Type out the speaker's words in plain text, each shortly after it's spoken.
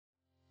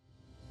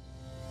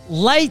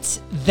Light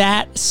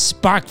that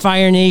spark,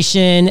 Fire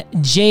Nation.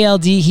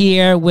 JLD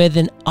here with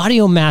an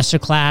audio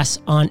masterclass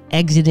on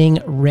exiting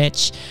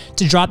rich.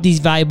 To drop these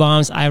value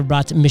bombs, I've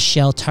brought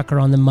Michelle Tucker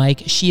on the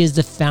mic. She is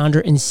the founder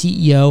and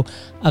CEO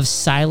of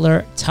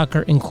Seiler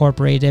Tucker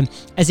Incorporated.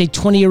 As a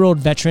 20-year-old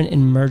veteran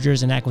in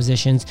mergers and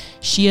acquisitions,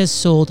 she has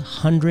sold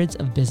hundreds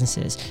of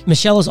businesses.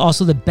 Michelle is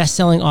also the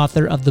best-selling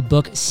author of the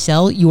book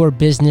Sell Your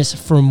Business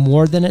for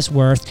More Than It's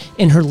Worth,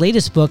 and her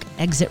latest book,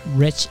 Exit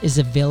Rich, is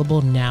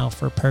available now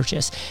for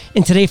purchase.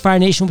 And today, Fire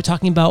Nation, we're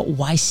talking about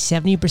why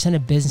 70%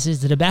 of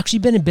businesses that have actually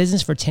been in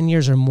business for 10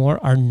 years or more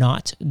are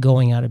not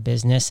going out of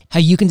business, how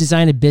you can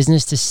design a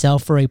business to sell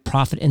for a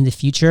profit in the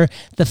future,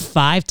 the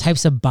 5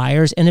 types of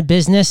buyers in a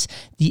business,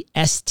 the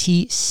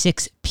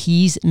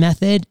ST6Ps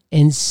method,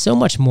 and so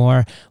much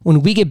more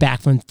when we get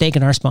back from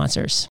thanking our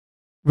sponsors.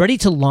 Ready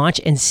to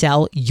launch and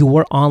sell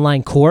your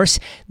online course?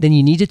 Then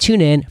you need to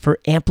tune in for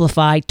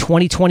Amplify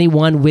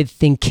 2021 with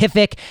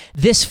Thinkific.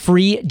 This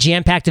free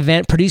jam-packed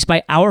event produced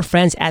by our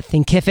friends at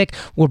Thinkific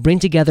will bring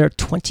together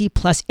 20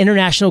 plus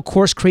international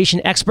course creation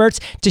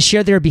experts to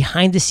share their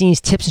behind-the-scenes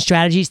tips and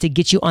strategies to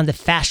get you on the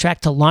fast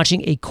track to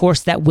launching a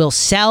course that will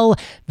sell.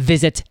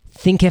 Visit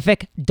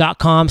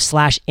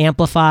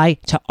thinkific.com/amplify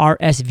to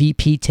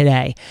RSVP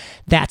today.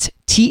 That's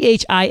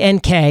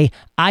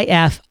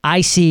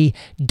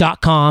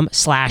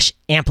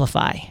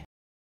THINKIFIC.com/amplify.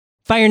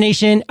 Fire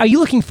Nation, are you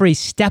looking for a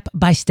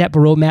step-by-step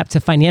roadmap to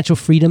financial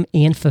freedom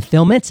and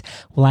fulfillment?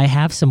 Well, I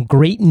have some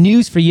great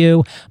news for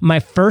you. My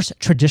first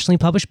traditionally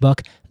published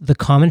book, The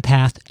Common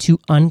Path to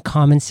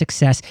Uncommon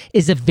Success,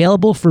 is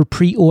available for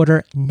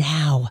pre-order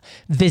now.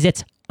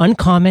 Visit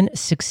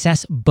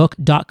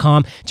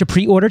uncommonsuccessbook.com to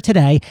pre-order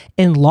today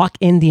and lock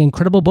in the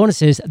incredible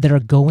bonuses that are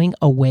going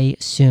away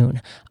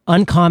soon.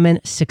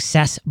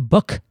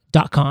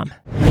 uncommonsuccessbook.com.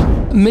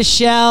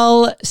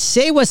 Michelle,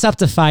 say what's up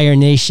to Fire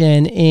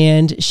Nation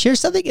and share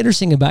something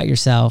interesting about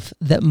yourself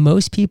that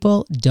most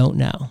people don't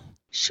know.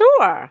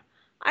 Sure.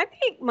 I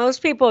think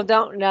most people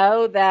don't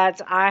know that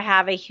I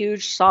have a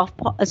huge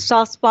soft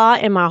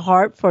spot in my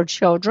heart for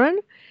children.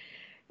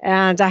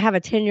 And I have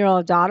a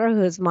 10-year-old daughter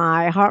who is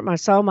my heart, my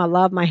soul, my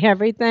love, my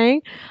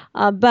everything.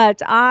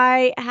 But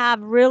I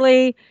have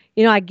really,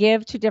 I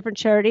give to different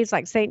charities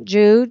like St.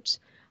 Jude's.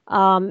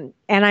 And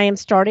I am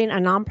starting a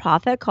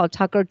nonprofit called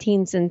Tucker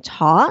Teens and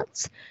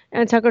Tots.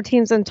 And Tucker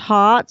Teens and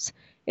Tots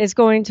is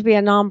going to be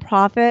a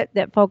nonprofit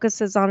that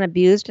focuses on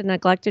abused and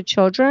neglected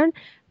children.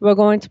 We're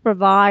going to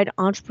provide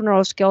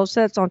entrepreneurial skill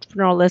sets,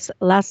 entrepreneurial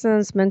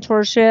lessons,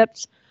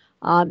 mentorships,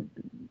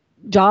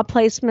 job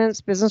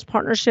placements, business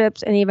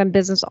partnerships, and even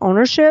business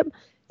ownership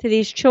to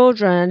these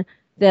children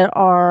that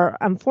are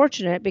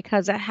unfortunate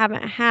because they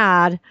haven't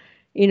had,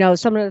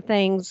 some of the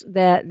things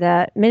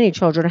that many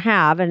children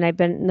have, and they've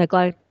been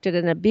neglected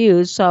and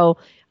abused. So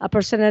a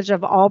percentage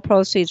of all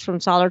proceeds from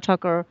Seiler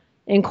Tucker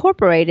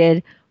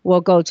Incorporated will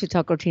go to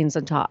Tucker Teens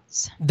and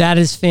Tots. That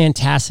is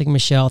fantastic,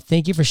 Michelle.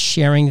 Thank you for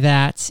sharing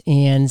that.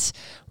 And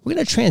we're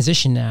going to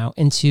transition now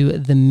into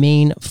the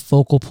main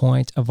focal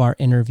point of our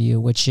interview,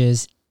 which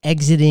is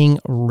exiting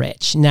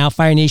rich. Now,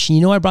 Fire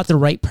Nation, I brought the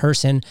right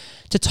person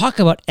to talk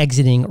about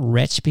exiting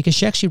rich because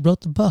she actually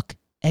wrote the book,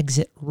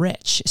 Exit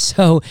Rich.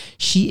 So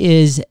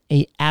she is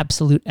an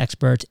absolute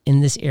expert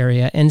in this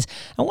area. And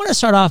I want to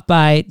start off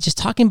by just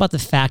talking about the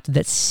fact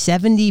that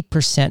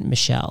 70%,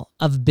 Michelle,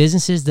 of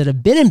businesses that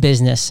have been in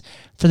business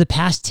for the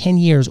past 10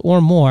 years or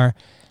more,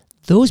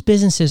 those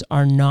businesses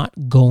are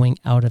not going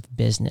out of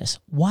business.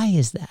 Why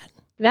is that?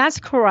 That's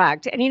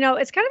correct. And,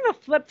 it's kind of a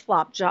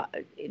flip-flop,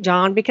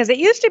 John, because it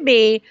used to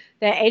be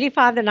that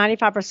 85 to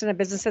 95% of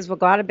businesses will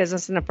go out of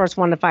business in the first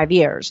 1 to 5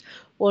 years.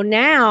 Well,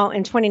 now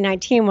in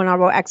 2019, when I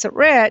wrote Exit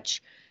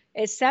Rich,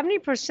 it's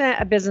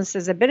 70% of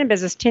businesses have been in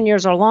business 10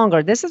 years or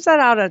longer. This is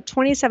out of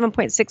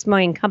 27.6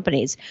 million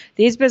companies.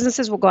 These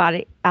businesses will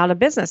go out of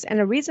business. And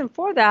the reason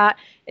for that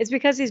is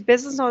because these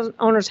business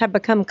owners have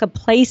become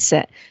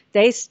complacent.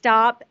 They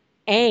stop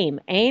AIM.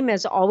 AIM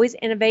is always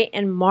innovate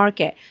and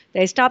market.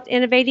 They stopped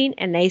innovating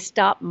and they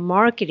stopped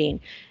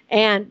marketing.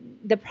 And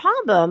the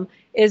problem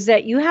is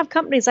that you have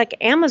companies like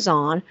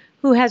Amazon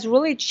who has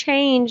really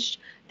changed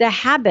the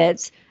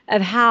habits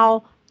of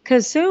how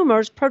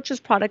consumers purchase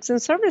products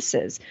and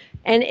services.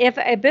 And if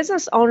a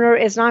business owner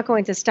is not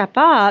going to step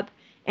up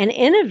and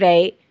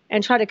innovate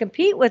and try to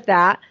compete with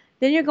that,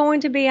 then you're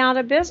going to be out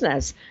of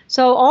business.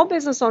 So all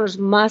business owners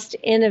must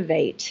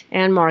innovate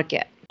and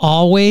market.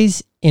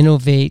 Always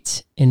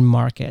innovate in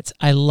market.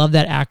 I love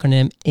that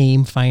acronym,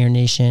 AIM, Fire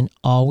Nation,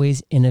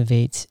 always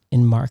innovate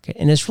in market.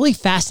 And it's really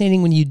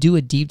fascinating when you do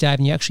a deep dive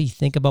and you actually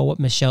think about what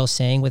Michelle's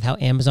saying with how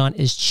Amazon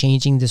is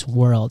changing this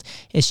world,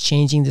 is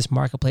changing this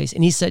marketplace.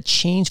 And he said,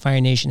 change,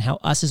 Fire Nation, how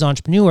us as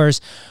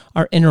entrepreneurs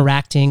are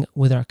interacting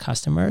with our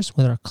customers,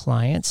 with our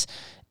clients,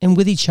 and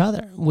with each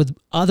other, with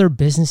other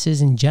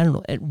businesses in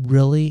general. It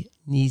really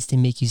needs to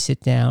make you sit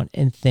down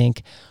and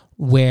think,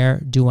 where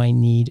do I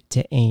need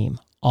to aim?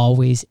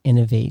 Always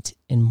innovate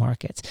in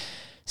markets.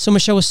 So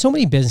Michelle, with so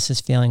many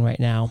businesses failing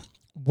right now,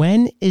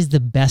 when is the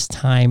best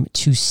time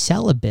to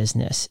sell a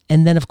business?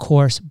 And then, of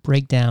course,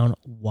 break down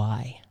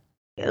why.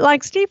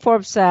 like Steve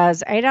Forbes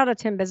says, 8 out of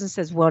 10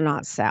 businesses will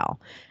not sell.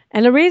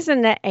 And the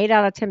reason that 8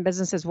 out of 10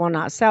 businesses will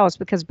not sell is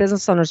because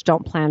business owners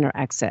don't plan their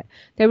exit.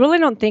 They really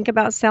don't think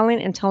about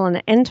selling until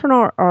an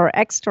internal or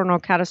external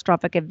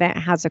catastrophic event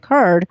has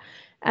occurred.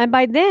 And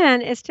by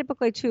then, it's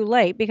typically too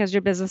late because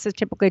your business is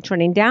typically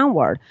trending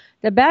downward.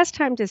 The best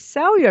time to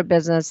sell your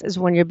business is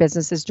when your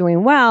business is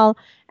doing well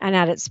and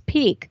at its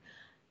peak.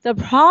 The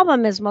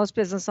problem is most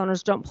business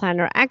owners don't plan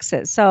their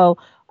exit. So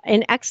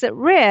in Exit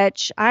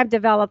Rich, I've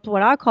developed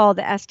what I call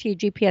the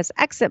STGPS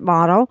exit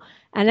model.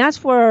 And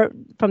that's where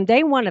from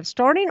day one of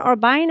starting or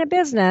buying a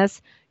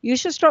business, you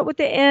should start with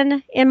the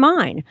end in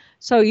mind.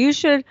 So you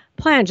should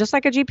plan, just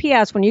like a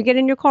GPS. When you get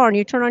in your car and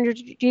you turn on your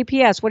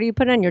GPS, what do you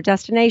put in? Your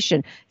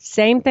destination.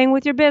 Same thing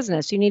with your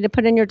business. You need to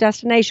put in your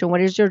destination.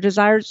 What is your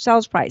desired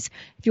sales price?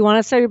 If you want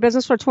to sell your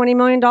business for $20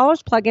 million,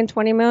 plug in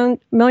 $20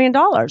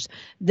 million.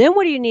 Then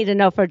what do you need to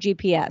know for a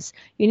GPS?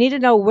 You need to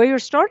know where you're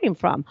starting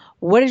from.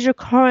 What is your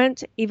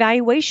current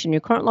evaluation,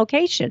 your current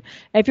location?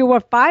 If you're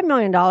worth $5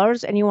 million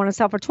and you want to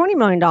sell for $20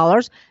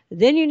 million,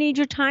 then you need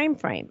your time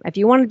frame. If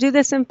you want to do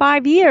this in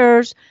 5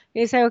 years,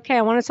 you say, okay,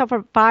 I want to sell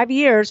for 5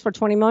 years for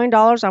 $20 million.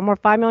 I'm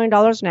worth $5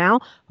 million now.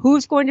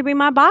 Who's going to be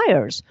my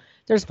buyers?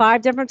 There's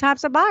 5 different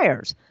types of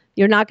buyers.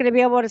 You're not going to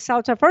be able to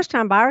sell to a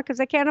first-time buyer because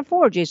they can't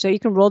afford you, so you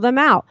can rule them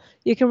out.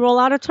 You can rule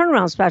out a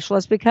turnaround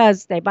specialist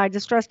because they buy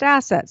distressed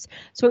assets.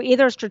 So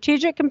either a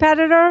strategic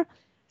competitor,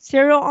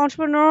 serial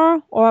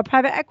entrepreneur, or a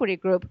private equity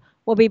group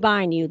will be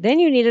buying you. Then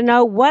you need to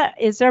know what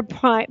is their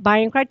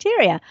buying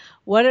criteria.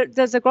 What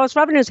does the gross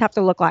revenues have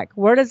to look like?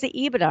 Where does the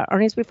EBITDA,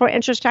 earnings before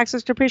interest,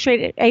 taxes,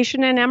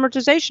 depreciation, and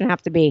amortization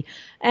have to be?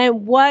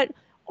 And what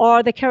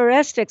are the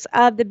characteristics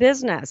of the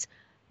business?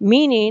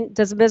 Meaning,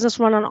 does the business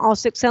run on all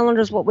 6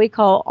 cylinders, what we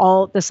call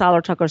all the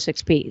Seiler Tucker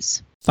 6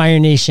 Ps? Fire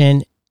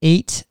Nation,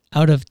 8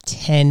 out of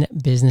 10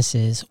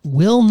 businesses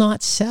will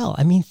not sell.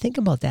 I mean, think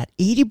about that.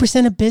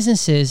 80% of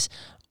businesses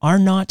are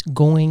not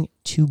going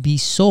to be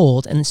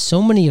sold. And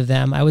so many of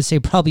them, I would say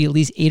probably at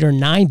least 8 or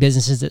 9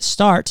 businesses that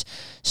start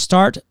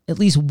at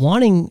least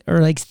wanting or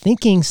like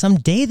thinking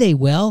someday they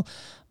will.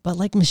 But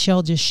like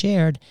Michelle just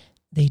shared,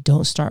 they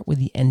don't start with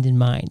the end in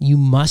mind. You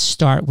must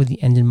start with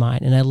the end in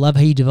mind. And I love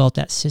how you developed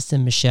that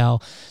system,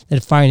 Michelle,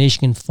 that Fire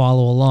Nation can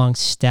follow along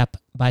step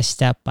by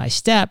step by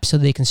step so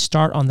they can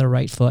start on the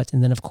right foot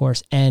and then, of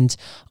course, end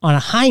on a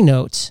high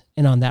note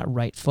and on that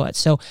right foot.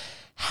 So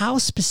how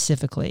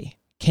specifically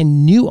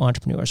can new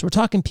entrepreneurs, we're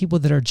talking people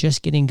that are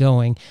just getting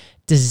going,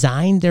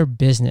 design their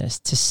business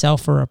to sell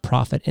for a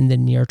profit in the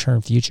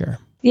near-term future?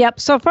 Yep.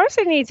 So first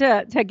they need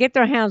to get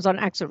their hands on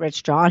Exit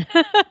Rich, John,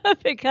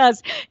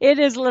 because it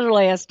is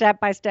literally a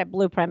step-by-step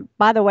blueprint.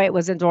 By the way, it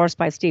was endorsed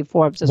by Steve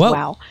Forbes as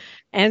well.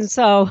 And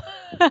so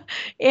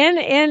in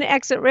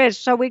Exit Rich,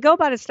 so we go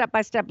by the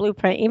step-by-step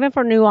blueprint, even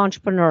for new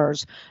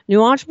entrepreneurs.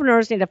 New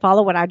entrepreneurs need to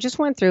follow what I just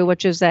went through,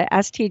 which is the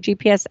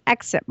STGPS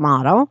exit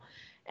model.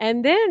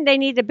 And then they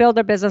need to build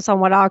their business on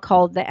what I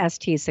call the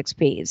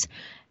ST6Ps.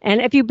 And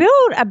if you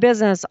build a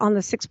business on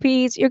the 6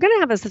 Ps, you're going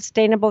to have a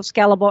sustainable,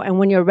 scalable, and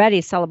when you're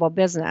ready, sellable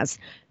business.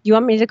 Do you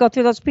want me to go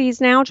through those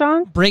Ps now,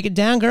 John? Break it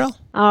down, girl.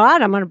 All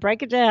right, I'm going to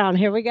break it down.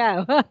 Here we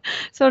go.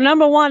 So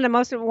number one,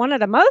 one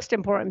of the most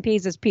important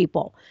Ps is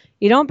people.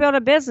 You don't build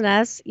a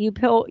business, you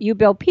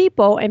build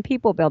people, and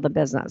people build a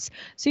business.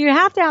 So you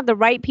have to have the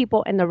right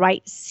people in the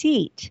right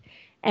seat.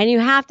 And you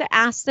have to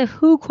ask the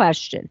who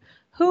question.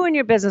 Who in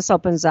your business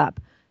opens up?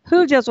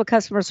 Who deals with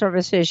customer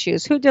service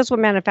issues? Who deals with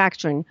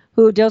manufacturing?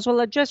 Who deals with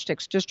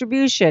logistics,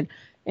 distribution,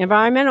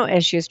 environmental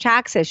issues,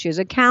 tax issues,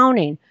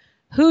 accounting?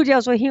 Who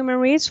deals with human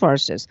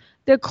resources?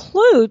 The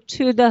clue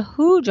to the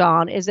who,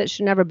 John, is it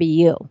should never be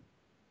you.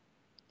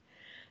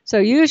 So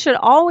you should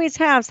always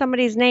have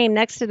somebody's name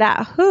next to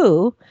that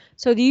who,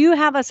 so that you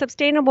have a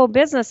sustainable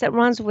business that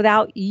runs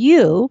without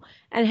you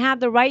and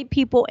have the right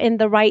people in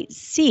the right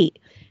seat.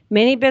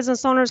 Many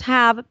business owners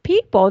have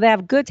people, they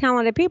have good,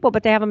 talented people,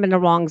 but they have them in the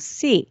wrong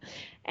seat.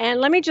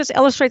 And let me just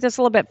illustrate this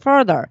a little bit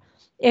further.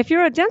 If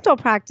you're a dental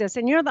practice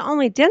and you're the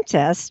only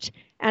dentist,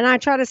 and I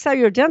try to sell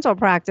your dental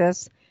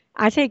practice,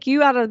 I take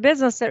you out of the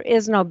business, there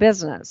is no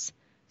business.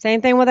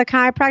 Same thing with a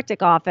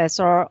chiropractic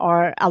office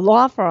or a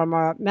law firm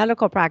or a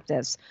medical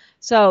practice.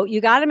 So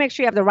you got to make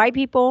sure you have the right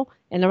people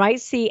in the right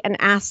seat and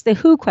ask the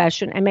who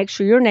question and make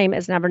sure your name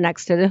is never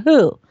next to the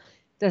who.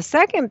 The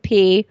second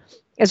P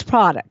is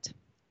product.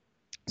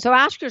 So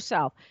ask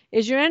yourself,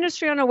 is your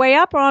industry on the way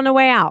up or on the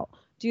way out?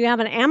 Do you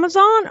have an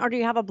Amazon or do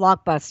you have a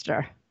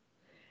Blockbuster?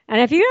 And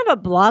if you have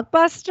a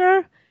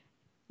Blockbuster,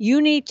 you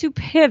need to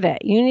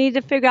pivot. You need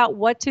to figure out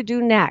what to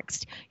do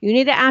next. You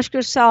need to ask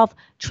yourself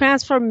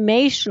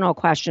transformational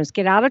questions.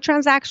 Get out of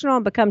transactional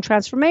and become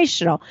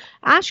transformational.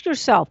 Ask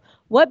yourself,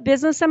 what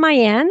business am I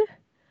in?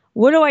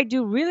 What do I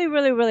do really,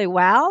 really, really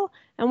well?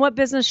 And what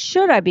business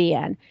should I be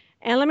in?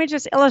 And let me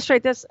just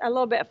illustrate this a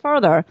little bit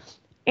further.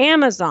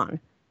 Amazon.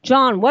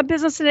 John, what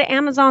business did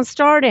Amazon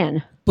start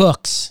in?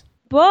 Books.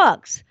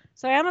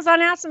 So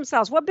Amazon asked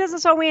themselves, what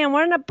business are we in?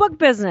 We're in the book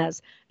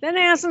business. Then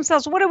they asked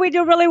themselves, what do we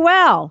do really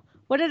well?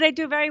 What did they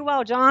do very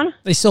well, John?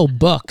 They sold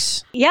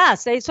books.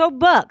 Yes, they sold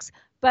books.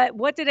 But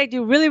what did they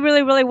do really,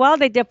 really, really well?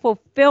 They did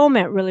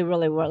fulfillment really,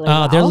 really, really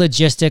well. Their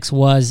logistics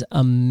was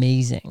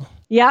amazing.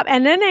 Yep.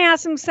 And then they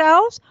asked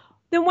themselves,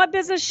 then what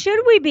business should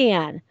we be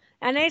in?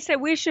 And they said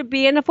we should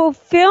be in the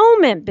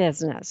fulfillment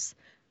business,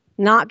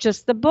 not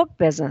just the book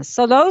business.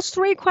 So those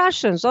three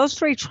questions, those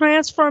three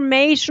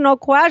transformational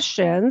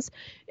questions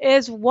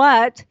is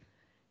what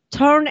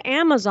turned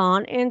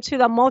Amazon into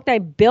the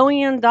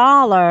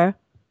multi-billion-dollar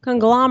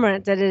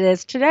conglomerate that it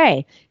is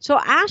today. So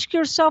ask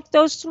yourself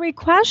those three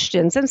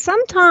questions. And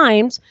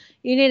sometimes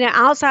you need an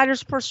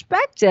outsider's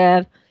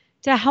perspective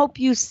to help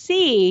you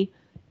see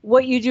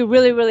what you do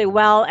really, really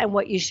well and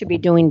what you should be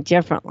doing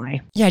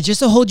differently. Yeah, just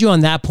to hold you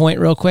on that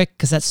point real quick,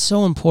 because that's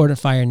so important,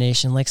 Fire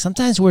Nation. Like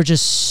sometimes we're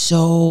just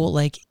so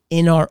like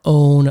in our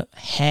own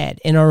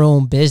head, in our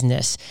own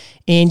business,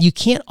 and you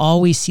can't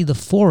always see the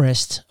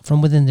forest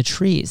from within the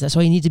trees. That's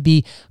why you need to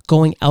be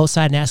going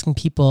outside and asking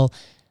people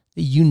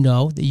that you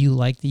know, that you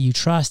like, that you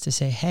trust to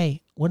say,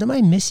 hey, what am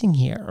I missing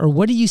here? Or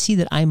what do you see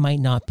that I might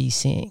not be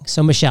seeing?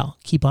 So Michelle,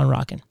 keep on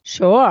rocking.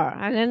 Sure.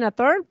 And then the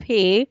third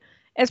P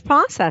is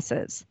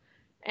processes.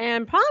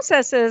 And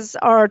processes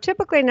are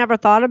typically never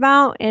thought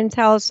about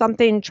until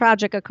something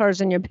tragic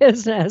occurs in your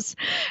business.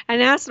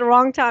 And that's the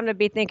wrong time to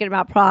be thinking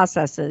about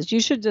processes. You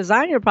should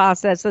design your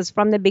processes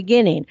from the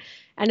beginning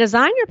and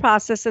design your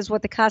processes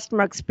with the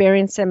customer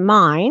experience in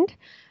mind.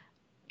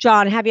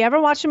 John, have you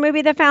ever watched the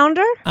movie The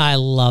Founder? I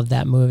love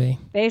that movie.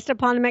 Based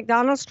upon the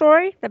McDonald's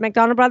story, the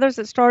McDonald brothers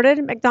that started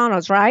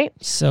McDonald's, right?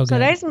 So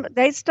good. So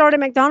they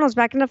started McDonald's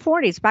back in the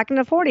 40s. Back in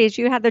the 40s,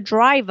 you had the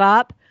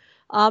drive-up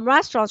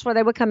restaurants where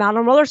they would come out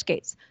on roller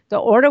skates. The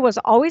order was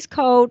always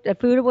cold. The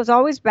food was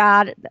always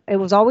bad. It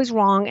was always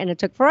wrong, and it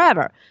took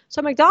forever.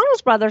 So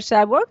McDonald's brothers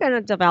said, we're going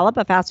to develop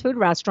a fast food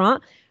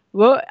restaurant.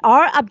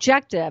 Our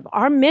objective,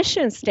 our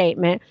mission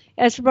statement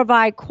is to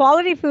provide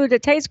quality food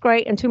that tastes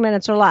great in 2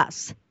 minutes or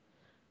less.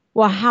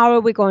 Well, how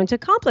are we going to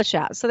accomplish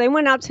that? So they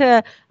went out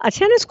to a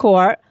tennis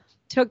court,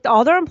 took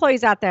all their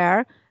employees out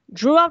there,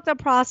 drew out the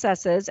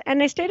processes,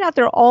 and they stayed out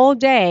there all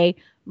day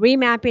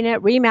remapping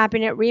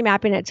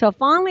it, till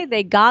finally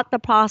they got the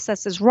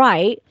processes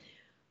right.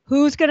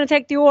 Who's going to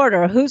take the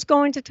order? Who's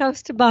going to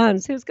toast the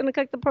buns? Who's going to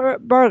cook the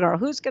burger?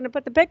 Who's going to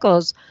put the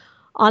pickles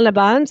on the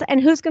buns?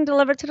 And who's going to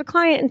deliver it to the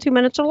client in 2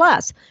 minutes or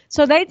less?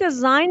 So they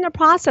designed the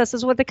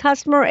processes with the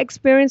customer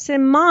experience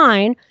in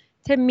mind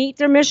to meet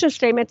their mission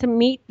statement, to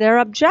meet their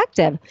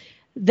objective.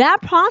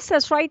 That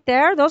process right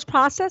there, those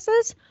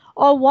processes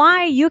are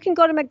why you can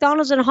go to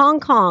McDonald's in Hong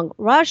Kong,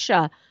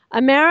 Russia,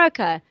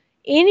 America,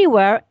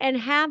 anywhere and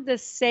have the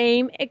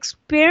same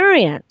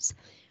experience.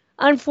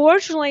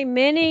 Unfortunately,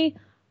 many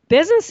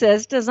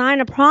businesses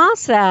design a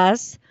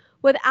process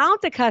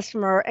without the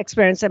customer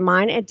experience in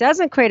mind. It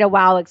doesn't create a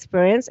wow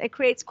experience. It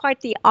creates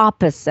quite the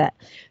opposite.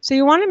 So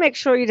you want to make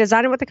sure you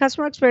design it with the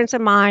customer experience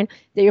in mind,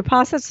 that your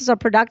processes are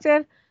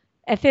productive,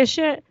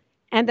 efficient,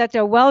 and that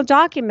they're well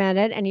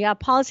documented, and you have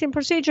policy and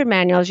procedure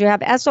manuals, you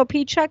have SOP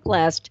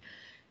checklist,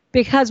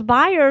 because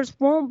buyers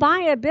won't buy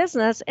a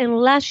business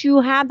unless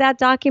you have that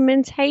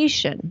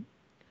documentation.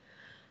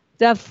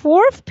 The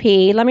fourth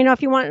P, let me know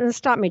if you want to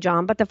stop me,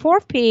 John, but the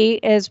fourth P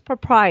is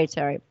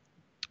proprietary.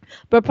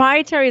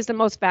 Proprietary is the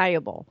most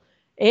valuable.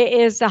 It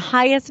is the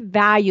highest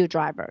value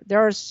driver.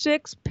 There are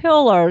 6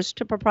 pillars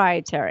to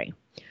proprietary.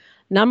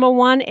 Number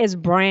 1 is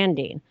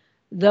branding.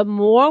 The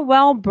more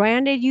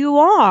well-branded you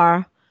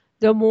are,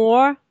 the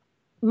more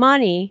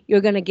money you're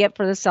going to get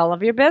for the sale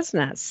of your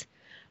business.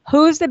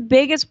 Who's the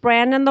biggest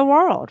brand in the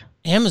world?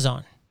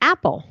 Amazon.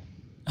 Apple.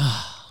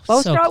 Oh,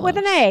 Both so start close. with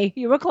an A.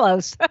 You were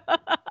close.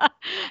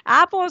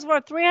 Apple is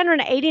worth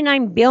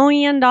 $389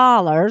 billion.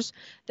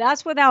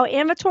 That's without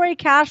inventory,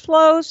 cash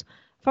flows,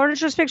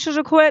 furniture, fixtures,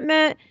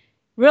 equipment,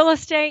 real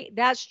estate.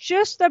 That's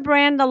just the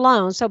brand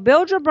alone. So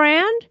build your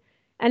brand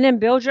and then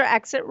build your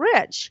exit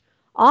rich.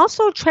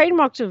 Also,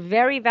 trademarks are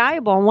very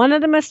valuable. And one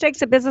of the mistakes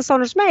that business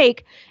owners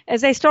make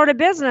is they start a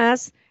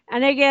business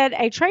and they get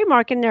a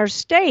trademark in their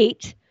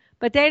state,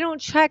 but they don't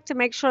check to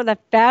make sure the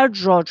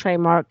federal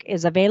trademark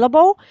is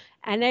available,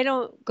 and they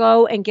don't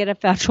go and get a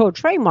federal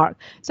trademark.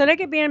 So they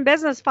could be in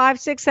business 5,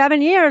 6,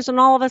 7 years and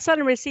all of a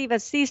sudden receive a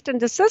cease and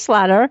desist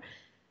letter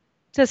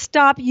to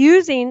stop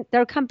using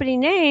their company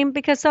name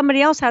because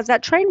somebody else has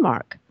that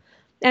trademark.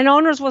 And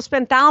owners will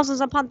spend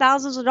thousands upon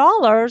thousands of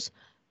dollars,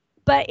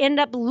 but end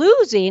up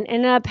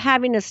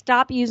having to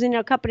stop using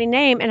their company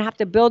name and have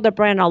to build their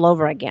brand all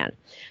over again.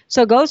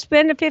 So go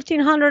spend the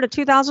 $1,500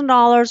 to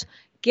 $2,000,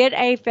 get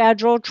a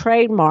federal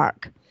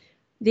trademark.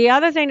 The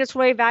other thing that's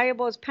really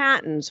valuable is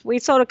patents. We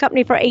sold a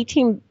company for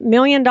 $18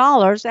 million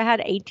that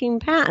had 18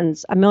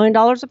 patents, $1 million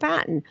a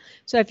patent.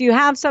 So if you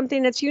have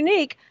something that's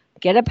unique,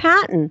 get a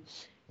patent.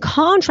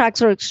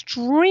 Contracts are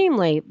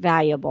extremely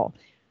valuable.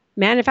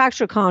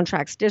 Manufacturer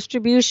contracts,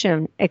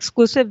 distribution,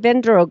 exclusive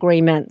vendor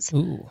agreements,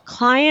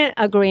 client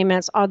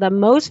agreements are the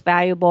most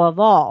valuable of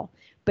all.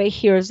 But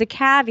here's the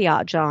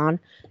caveat, John.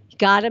 You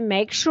got to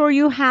make sure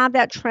you have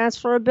that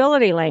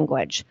transferability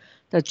language.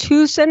 The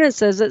 2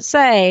 sentences that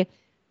say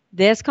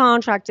this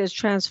contract is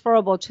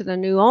transferable to the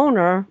new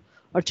owner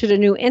or to the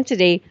new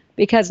entity,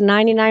 because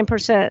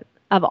 99%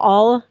 of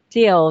all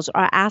deals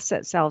are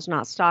asset sales,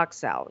 not stock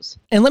sales.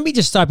 And let me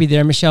just stop you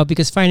there, Michelle,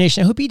 because Fire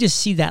Nation, I hope you just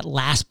see that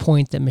last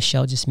point that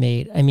Michelle just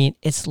made. I mean,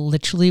 it's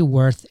literally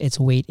worth its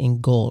weight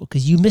in gold,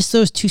 because you miss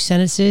those two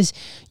sentences,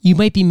 you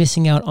might be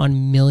missing out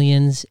on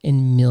millions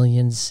and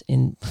millions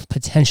and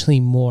potentially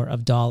more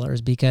of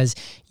dollars, because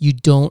you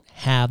don't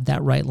have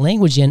that right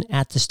language in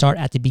at the start,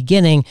 at the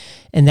beginning.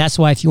 And that's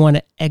why if you want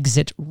to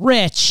exit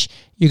rich,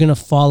 you're going to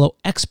follow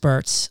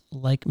experts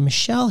like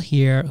Michelle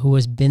here, who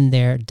has been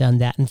there, done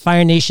that. And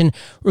Fire Nation,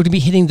 we're going to be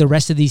hitting the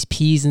rest of these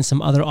P's and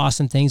some other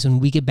awesome things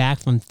when we get back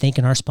from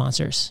thanking our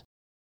sponsors.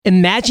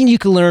 Imagine you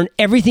can learn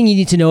everything you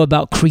need to know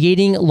about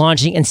creating,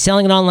 launching, and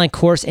selling an online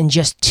course in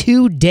just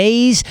 2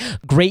 days.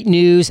 Great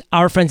news.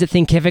 Our friends at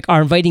Thinkific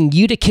are inviting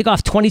you to kick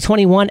off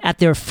 2021 at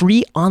their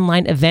free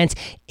online event,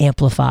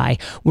 Amplify,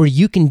 where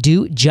you can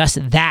do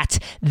just that.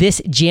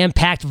 This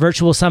jam-packed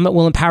virtual summit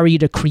will empower you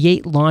to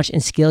create, launch,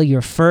 and scale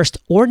your first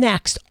or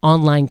next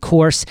online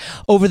course.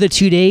 Over the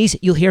 2 days,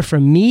 you'll hear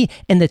from me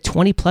and the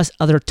 20 plus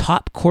other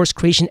top course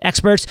creation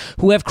experts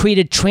who have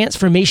created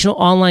transformational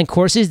online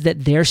courses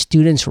that their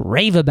students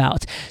rave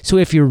about. So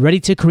if you're ready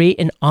to create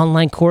an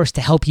online course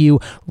to help you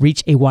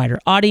reach a wider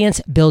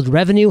audience, build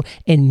revenue,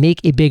 and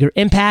make a bigger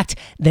impact,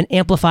 then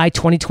Amplify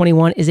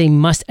 2021 is a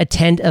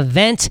must-attend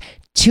event.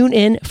 Tune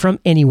in from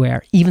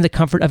anywhere, even the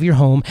comfort of your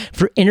home,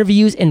 for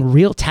interviews and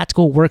real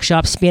tactical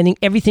workshops spanning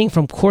everything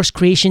from course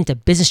creation to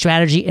business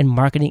strategy and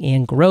marketing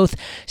and growth.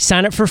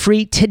 Sign up for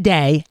free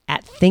today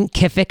at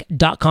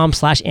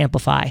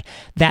thinkific.com/amplify.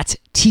 That's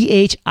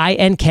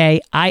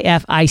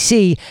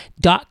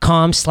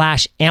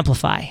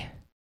THINKIFIC.com/amplify.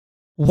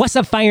 What's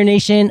up, Fire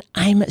Nation?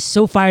 I'm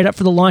so fired up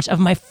for the launch of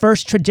my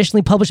first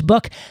traditionally published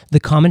book, The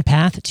Common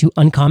Path to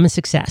Uncommon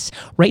Success.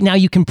 Right now,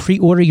 you can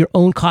pre-order your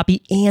own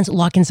copy and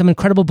lock in some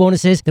incredible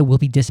bonuses that will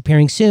be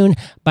disappearing soon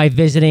by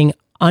visiting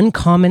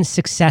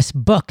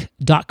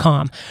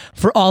uncommonsuccessbook.com.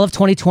 For all of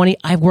 2020,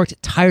 I've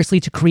worked tirelessly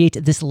to create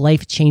this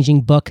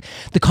life-changing book.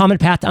 The Common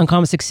Path to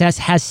Uncommon Success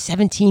has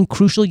 17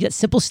 crucial yet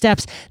simple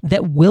steps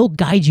that will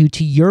guide you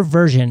to your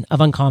version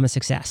of uncommon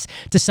success.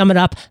 To sum it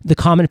up, the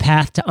Common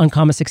Path to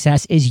Uncommon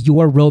Success is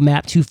your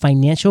roadmap to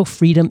financial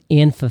freedom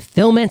and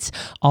fulfillment.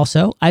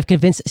 Also, I've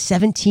convinced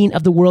 17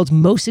 of the world's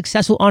most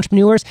successful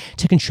entrepreneurs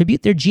to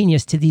contribute their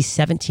genius to these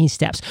 17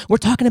 steps. We're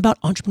talking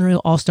about entrepreneurial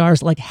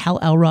all-stars like Hal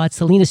Elrod,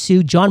 Selena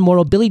Sue, John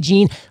Morrow, Billie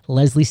Jean,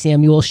 Leslie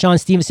Samuel, Sean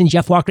Stevenson,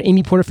 Jeff Walker,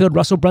 Amy Porterfield,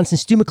 Russell Brunson,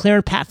 Stu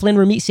McLaren, Pat Flynn,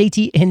 Ramit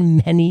Sethi,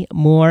 and many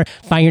more.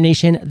 Fire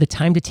Nation, the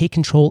time to take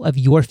control of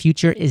your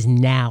future is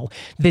now.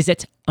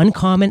 Visit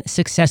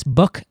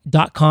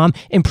uncommonsuccessbook.com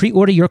and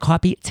pre-order your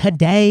copy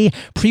today.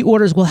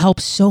 Pre-orders will help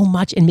so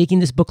much in making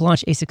this book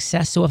launch a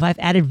success. So if I've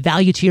added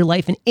value to your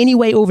life in any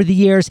way over the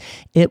years,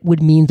 it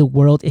would mean the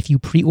world if you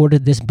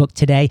pre-ordered this book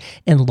today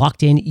and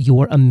locked in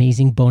your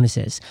amazing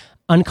bonuses.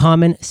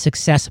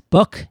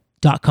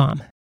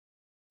 uncommonsuccessbook.com.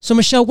 So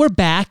Michelle, we're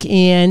back,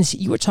 and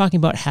you were talking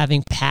about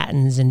having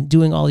patents and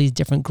doing all these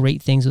different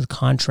great things with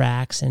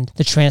contracts and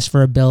the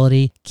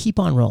transferability. Keep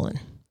on rolling.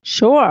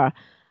 Sure.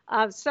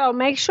 So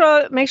make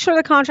sure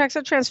the contracts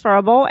are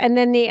transferable, and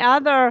then the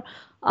other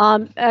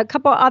a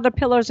couple other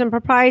pillars in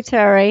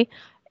proprietary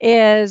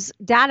is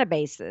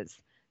databases.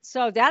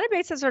 So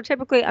databases are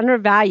typically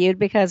undervalued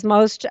because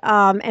most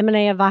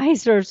M&A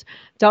advisors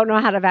don't know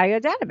how to value a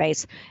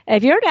database.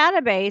 If your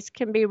database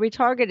can be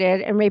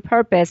retargeted and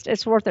repurposed,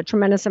 it's worth a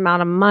tremendous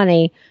amount of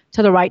money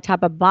to the right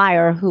type of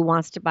buyer who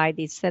wants to buy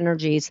these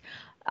synergies.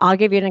 I'll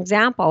give you an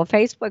example.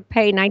 Facebook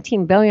paid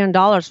 $19 billion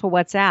for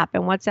WhatsApp,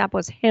 and WhatsApp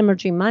was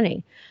hemorrhaging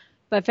money.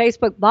 But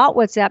Facebook bought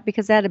WhatsApp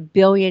because they had 1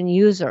 billion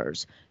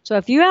users. So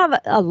if you have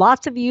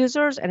lots of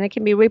users and it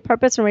can be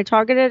repurposed and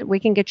retargeted, we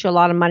can get you a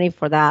lot of money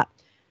for that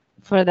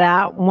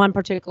one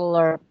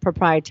particular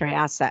proprietary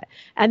asset.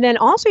 And then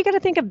also you got to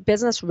think of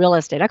business real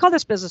estate. I call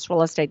this business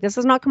real estate. This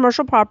is not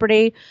commercial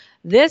property.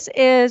 This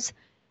is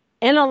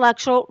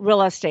intellectual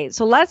real estate.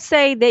 So let's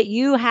say that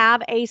you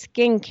have a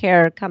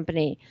skincare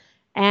company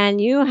and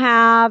you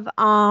have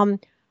Glenn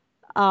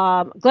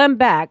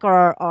Beck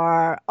or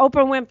Oprah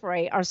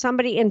Winfrey or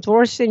somebody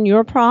endorsing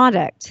your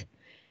product.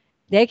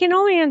 They can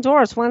only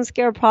endorse one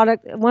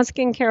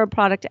skincare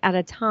product at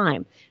a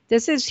time.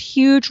 This is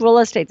huge real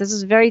estate. This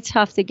is very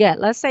tough to get.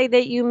 Let's say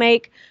that you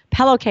make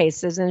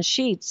pillowcases and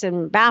sheets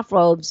and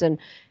bathrobes and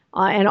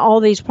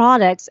all these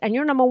products, and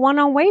you're number one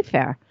on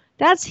Wayfair.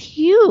 That's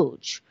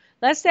huge.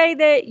 Let's say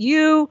that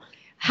you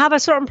have a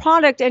certain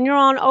product and you're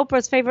on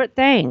Oprah's Favorite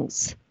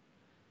Things.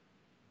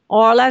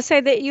 Or let's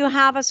say that you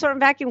have a certain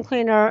vacuum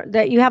cleaner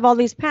that you have all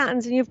these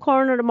patents and you've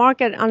cornered a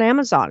market on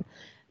Amazon.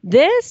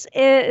 This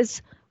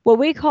is what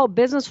we call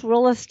business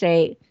real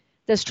estate.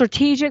 The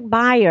strategic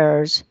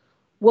buyers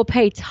will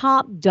pay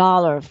top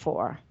dollar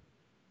for.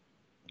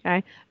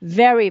 Okay,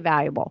 very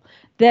valuable.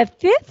 The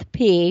fifth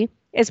P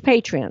is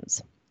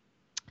patrons.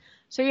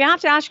 So you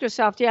have to ask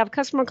yourself, do you have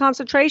customer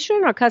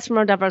concentration or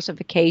customer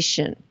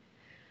diversification?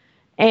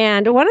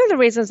 And one of the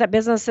reasons that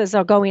businesses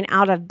are going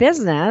out of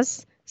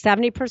business,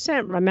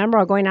 70%, remember,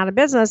 are going out of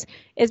business,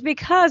 is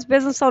because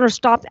business owners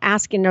stopped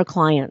asking their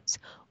clients,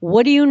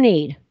 what do you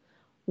need?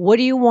 What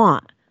do you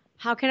want?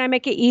 How can I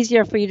make it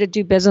easier for you to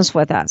do business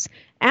with us?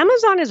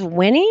 Amazon is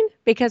winning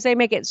because they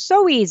make it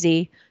so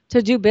easy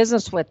to do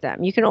business with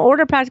them. You can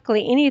order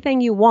practically anything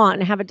you want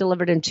and have it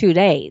delivered in 2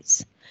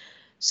 days.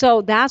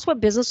 So that's what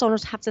business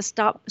owners have to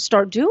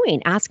start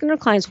doing, asking their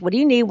clients, what do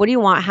you need? What do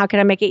you want? How can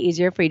I make it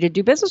easier for you to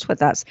do business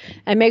with us?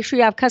 And make sure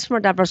you have customer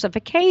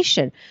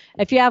diversification.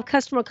 If you have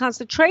customer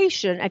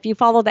concentration, if you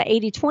follow the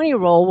 80-20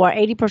 rule where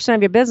 80%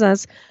 of your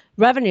business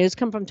revenues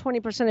come from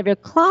 20% of your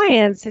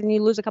clients and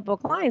you lose a couple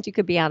of clients, you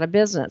could be out of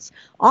business.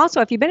 Also,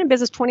 if you've been in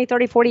business 20,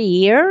 30, 40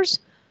 years,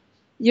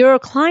 your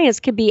clients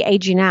could be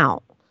aging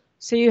out.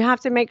 So you have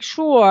to make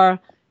sure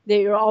that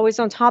you're always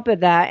on top of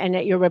that and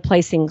that you're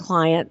replacing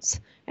clients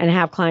and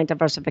have client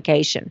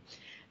diversification.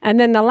 And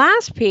then the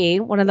last P,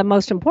 one of the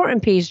most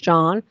important P's,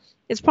 John,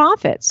 is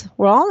profits.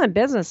 We're all in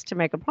business to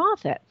make a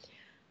profit.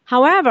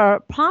 However,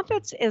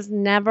 profits is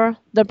never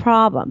the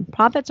problem.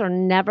 Profits are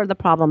never the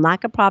problem.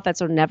 Lack of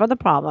profits are never the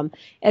problem.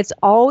 It's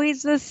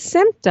always the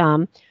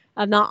symptom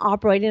of not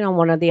operating on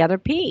one of the other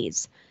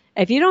P's.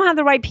 If you don't have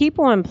the right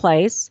people in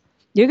place,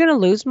 you're going to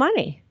lose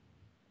money.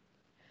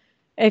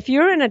 If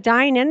you're in a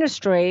dying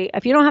industry,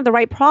 if you don't have the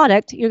right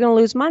product, you're going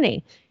to lose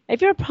money.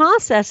 If your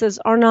processes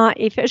are not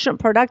efficient,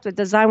 productive,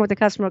 designed with the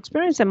customer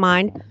experience in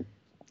mind,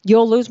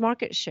 you'll lose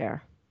market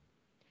share.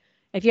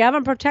 If you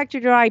haven't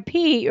protected your IP,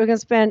 you're going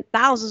to spend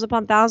thousands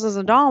upon thousands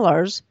of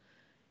dollars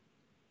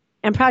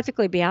and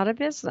practically be out of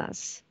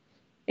business.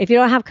 If you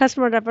don't have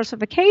customer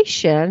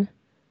diversification,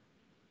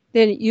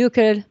 then you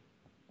could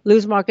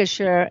lose market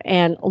share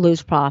and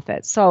lose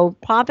profits. So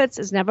profits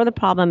is never the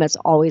problem. It's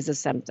always a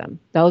symptom.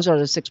 Those are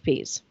the 6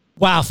 Ps.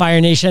 Wow, Fire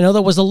Nation. I know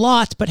that was a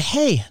lot, but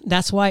hey,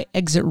 that's why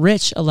Exit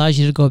Rich allows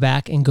you to go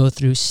back and go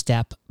through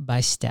step by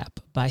step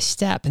by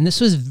step. And this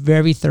was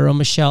very thorough,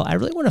 Michelle. I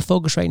really want to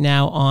focus right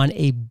now on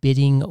a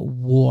bidding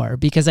war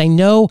because I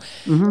know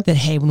that,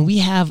 hey, when we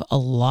have a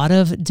lot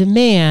of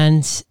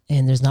demand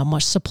and there's not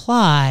much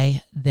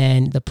supply,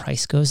 then the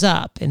price goes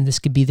up. And this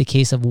could be the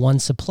case of one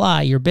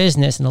supply, your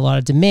business, and a lot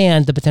of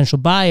demand, the potential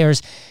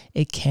buyers.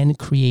 It can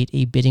create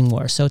a bidding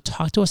war. So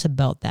talk to us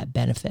about that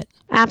benefit.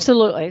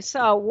 Absolutely.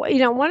 So,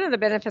 one of the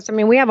benefits,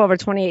 we have over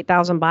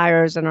 28,000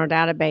 buyers in our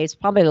database,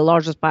 probably the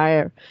largest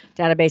buyer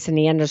database in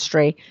the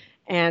industry.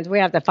 And we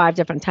have the 5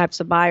 different types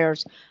of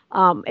buyers.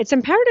 It's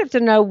imperative to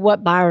know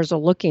what buyers are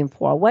looking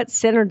for, what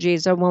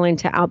synergies they're willing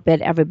to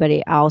outbid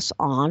everybody else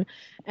on.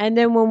 And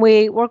then when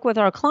we work with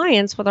our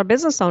clients, with our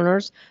business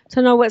owners,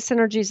 to know what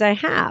synergies they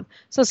have.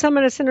 So some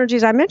of the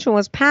synergies I mentioned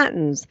was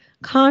patents,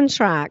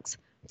 contracts,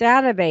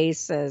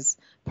 databases,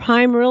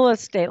 prime real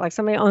estate, like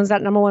somebody owns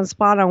that #1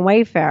 spot on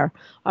Wayfair,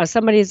 or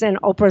somebody's in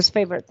Oprah's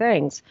favorite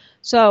things.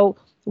 So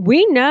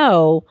we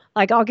know,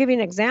 like I'll give you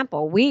an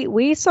example.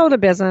 We sold a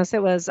business.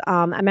 It was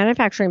a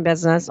manufacturing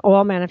business,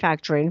 oil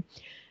manufacturing,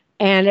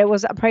 and it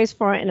was appraised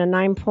for in a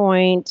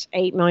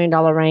 $9.8 million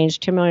range,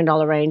 $10 million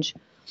range,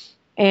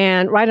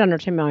 and right under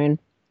 $10 million.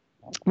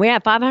 We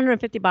had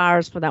 550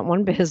 buyers for that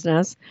one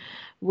business.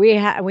 We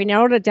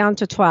narrowed it down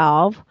to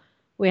 12.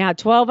 We had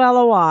 12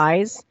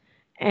 LOIs,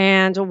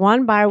 and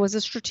one buyer was a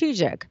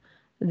strategic.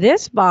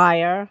 This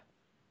buyer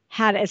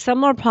had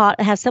similar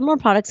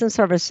products and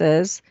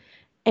services,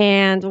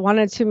 and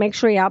wanted to make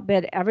sure he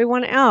outbid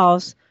everyone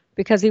else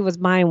because he was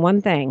buying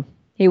one thing.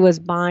 He was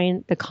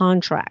buying the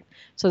contract.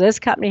 So this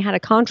company had a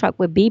contract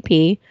with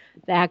BP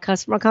that had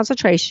customer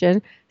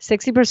concentration.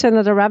 60%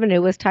 of the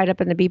revenue was tied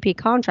up in the BP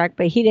contract,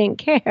 but he didn't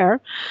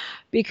care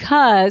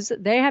because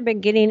they've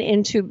been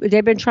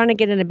trying to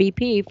get into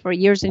BP for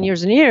years and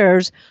years and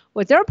years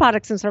with their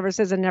products and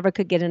services and never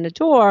could get in the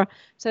door.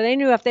 So they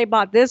knew if they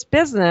bought this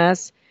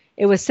business,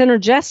 it was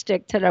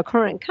synergistic to their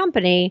current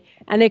company,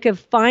 and they could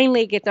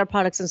finally get their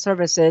products and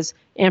services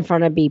in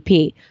front of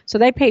BP. So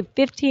they paid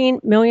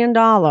 $15 million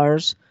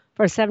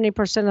for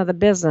 70% of the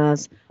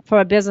business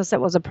for a business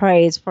that was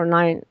appraised for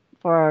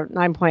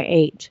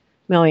 $9.8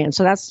 million.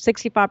 So that's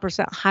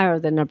 65% higher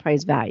than the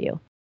appraised value.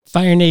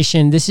 Fire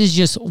Nation, this is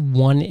just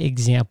one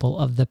example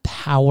of the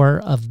power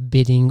of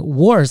bidding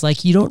wars.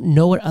 Like, you don't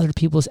know what other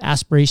people's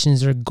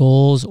aspirations or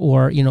goals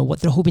or,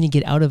 what they're hoping to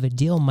get out of a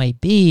deal might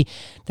be.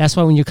 That's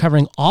why when you're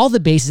covering all the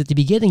bases at the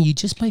beginning, you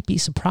just might be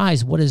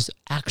surprised what is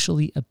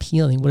actually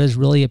appealing, what is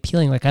really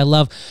appealing. Like, I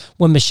love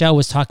when Michelle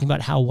was talking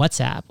about how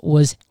WhatsApp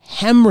was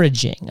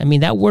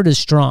hemorrhaging. That word is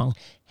strong,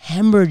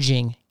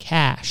 hemorrhaging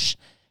cash.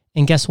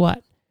 And guess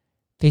what?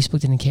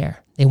 Facebook didn't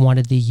care. They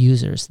wanted the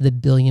users, the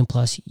billion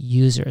plus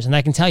users. And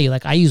I can tell you,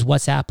 I use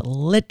WhatsApp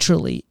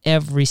literally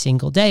every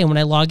single day. And when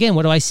I log in,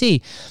 what do I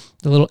see?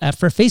 The little F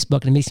for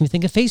Facebook. And it makes me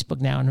think of Facebook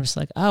now. And I'm just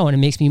like, oh, and it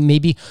makes me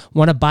maybe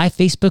want to buy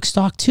Facebook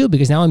stock too,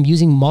 because now I'm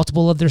using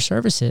multiple of their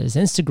services,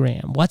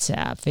 Instagram,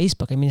 WhatsApp,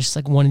 Facebook. It's just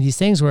like one of these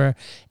things where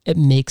it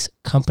makes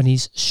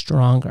companies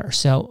stronger.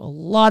 So a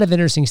lot of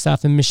interesting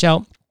stuff. And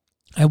Michelle,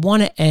 I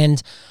want to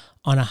end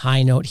on a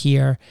high note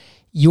here.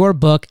 Your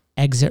book,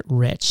 Exit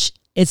Rich,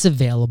 it's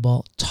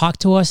available. Talk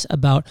to us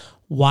about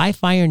why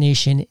Fire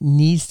Nation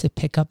needs to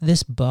pick up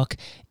this book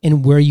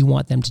and where you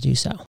want them to do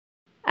so.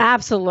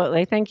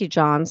 Absolutely. Thank you,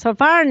 John. So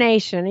Fire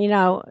Nation,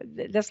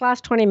 this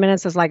last 20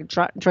 minutes is like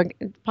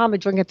probably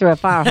drinking through a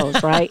fire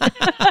hose, right?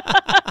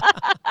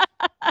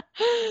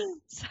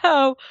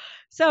 So,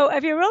 so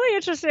if you're really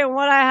interested in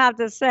what I have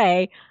to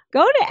say,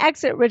 go to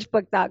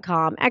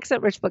exitrichbook.com,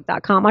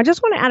 exitrichbook.com. I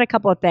just want to add a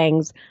couple of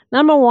things.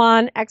 Number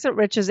one, Exit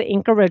Rich is an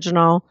Inc.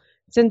 original.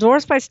 It's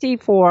endorsed by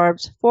Steve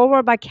Forbes,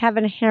 forward by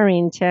Kevin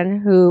Harrington,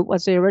 who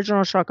was the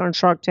original shark on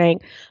Shark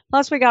Tank.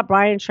 Plus, we got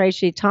Brian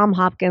Tracy, Tom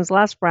Hopkins,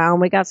 Les Brown.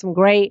 We got some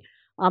great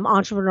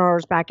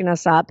entrepreneurs backing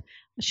us up.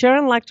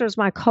 Sharon Lecter is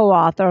my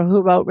co-author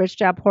who wrote Rich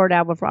Dad Poor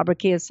Dad with Robert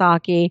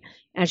Kiyosaki,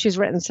 and she's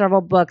written several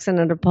books in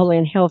the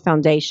Napoleon Hill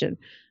Foundation.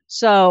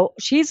 So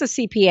she's a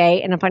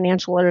CPA and a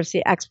financial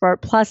literacy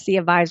expert, plus the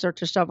advisor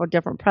to several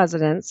different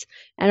presidents.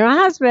 And her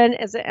husband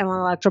is an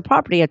intellectual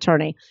property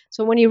attorney.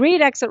 So when you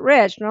read Exit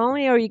Rich, not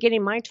only are you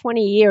getting my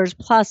 20 years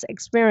plus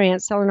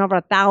experience selling over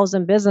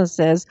 1,000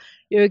 businesses,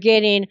 you're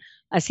getting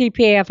a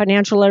CPA, a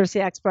financial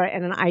literacy expert,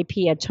 and an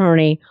IP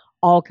attorney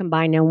all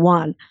combined in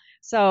one.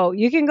 So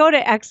you can go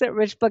to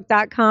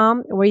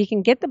exitrichbook.com where you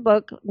can get the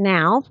book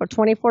now for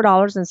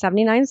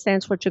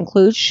 $24.79, which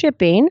includes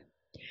shipping.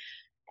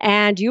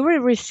 And you will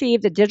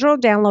receive the digital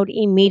download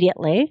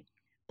immediately.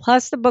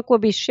 Plus, the book will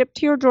be shipped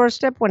to your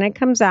doorstep when it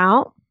comes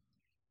out.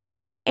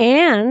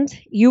 And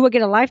you will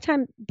get a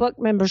lifetime book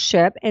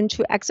membership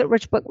into Exit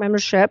Rich Book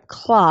Membership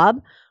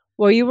Club,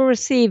 where you will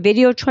receive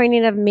video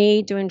training of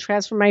me doing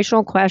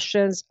transformational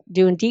questions,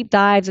 doing deep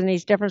dives in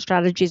these different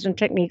strategies and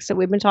techniques that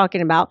we've been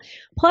talking about.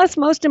 Plus,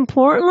 most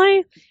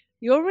importantly,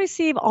 you'll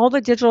receive all the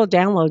digital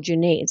downloads you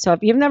need. So if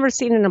you've never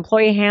seen an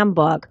employee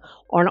handbook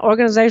or an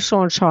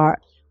organizational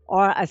chart,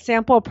 or a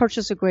sample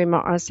purchase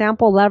agreement, or a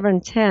sample letter of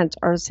intent,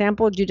 or a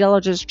sample due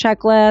diligence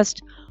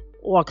checklist,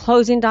 or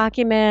closing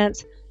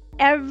documents,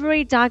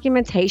 every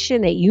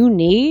documentation that you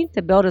need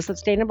to build a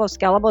sustainable,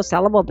 scalable,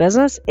 sellable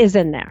business is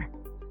in there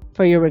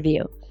for your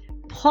review.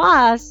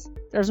 Plus,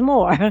 there's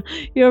more.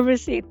 You'll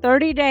receive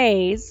 30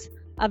 days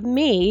of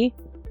me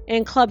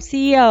in Club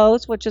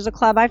CEOs, which is a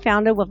club I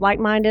founded with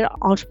like-minded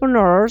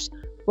entrepreneurs,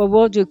 where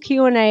we'll do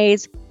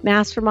Q&As,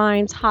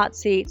 masterminds, hot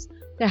seats,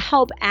 to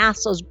help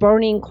ask those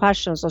burning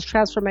questions, those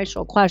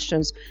transformational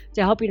questions,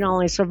 to help you not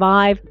only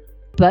survive,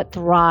 but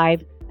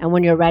thrive. And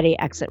when you're ready,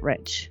 exit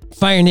rich.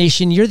 Fire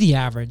Nation, you're the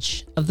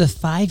average of the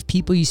 5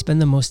 people you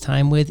spend the most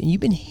time with, and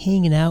you've been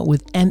hanging out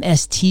with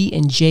MST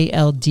and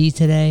JLD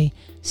today.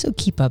 So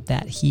keep up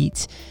that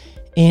heat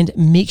and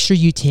make sure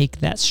you take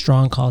that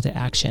strong call to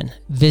action.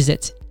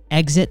 Visit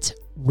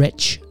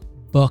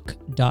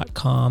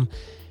exitrichbook.com.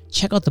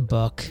 Check out the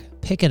book.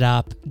 Pick it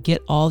up, get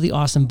all the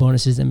awesome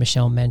bonuses that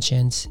Michelle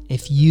mentions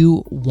if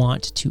you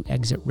want to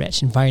exit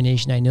rich. And Fire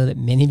Nation, I know that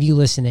many of you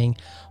listening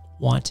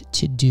want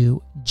to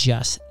do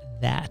just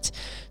that.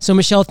 So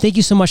Michelle, thank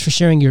you so much for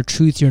sharing your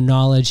truth, your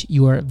knowledge,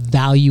 your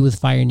value with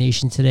Fire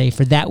Nation today.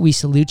 For that, we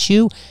salute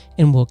you,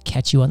 and we'll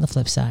catch you on the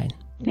flip side.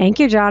 Thank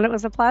you, John. It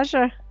was a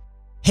pleasure.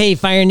 Hey,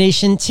 Fire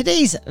Nation.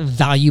 Today's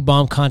Value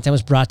Bomb content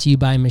was brought to you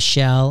by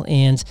Michelle,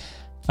 and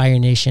Fire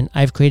Nation,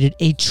 I've created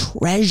a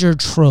treasure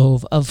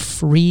trove of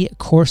free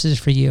courses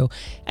for you.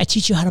 I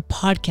teach you how to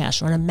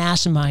podcast, run a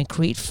mastermind,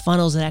 create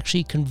funnels that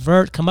actually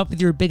convert, come up with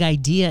your big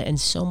idea, and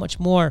so much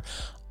more.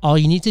 All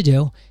you need to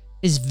do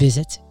is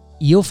visit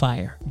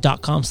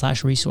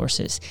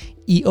eofire.com/resources,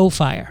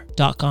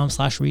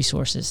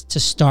 eofire.com/resources to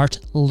start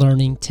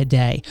learning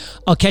today.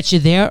 I'll catch you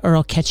there, or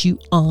I'll catch you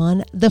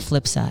on the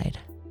flip side.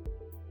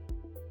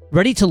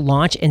 Ready to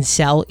launch and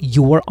sell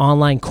your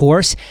online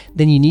course?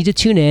 Then you need to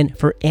tune in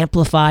for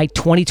Amplify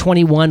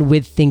 2021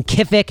 with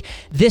Thinkific.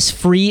 This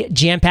free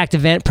jam-packed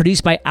event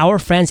produced by our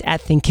friends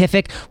at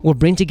Thinkific will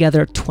bring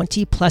together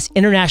 20 plus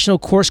international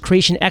course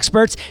creation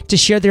experts to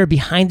share their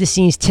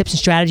behind-the-scenes tips and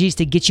strategies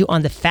to get you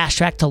on the fast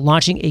track to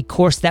launching a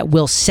course that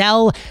will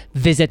sell.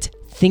 Visit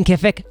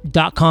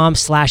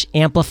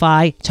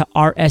thinkific.com/amplify to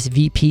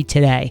RSVP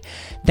today.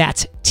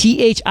 That's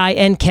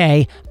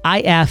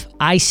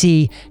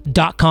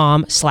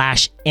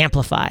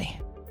THINKIFIC.com/amplify.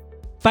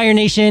 Fire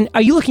Nation,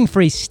 are you looking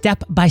for a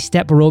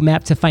step-by-step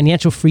roadmap to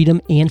financial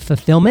freedom and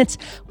fulfillment?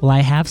 Well, I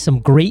have some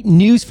great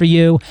news for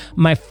you.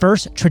 My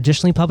first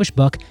traditionally published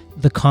book,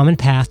 The Common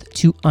Path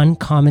to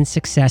Uncommon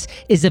Success,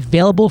 is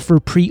available for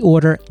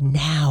pre-order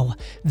now.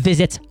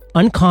 Visit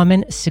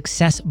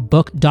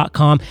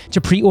uncommonsuccessbook.com to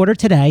pre-order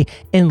today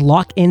and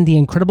lock in the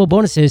incredible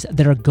bonuses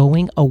that are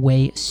going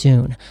away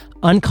soon.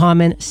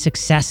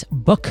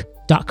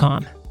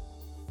 uncommonsuccessbook.com.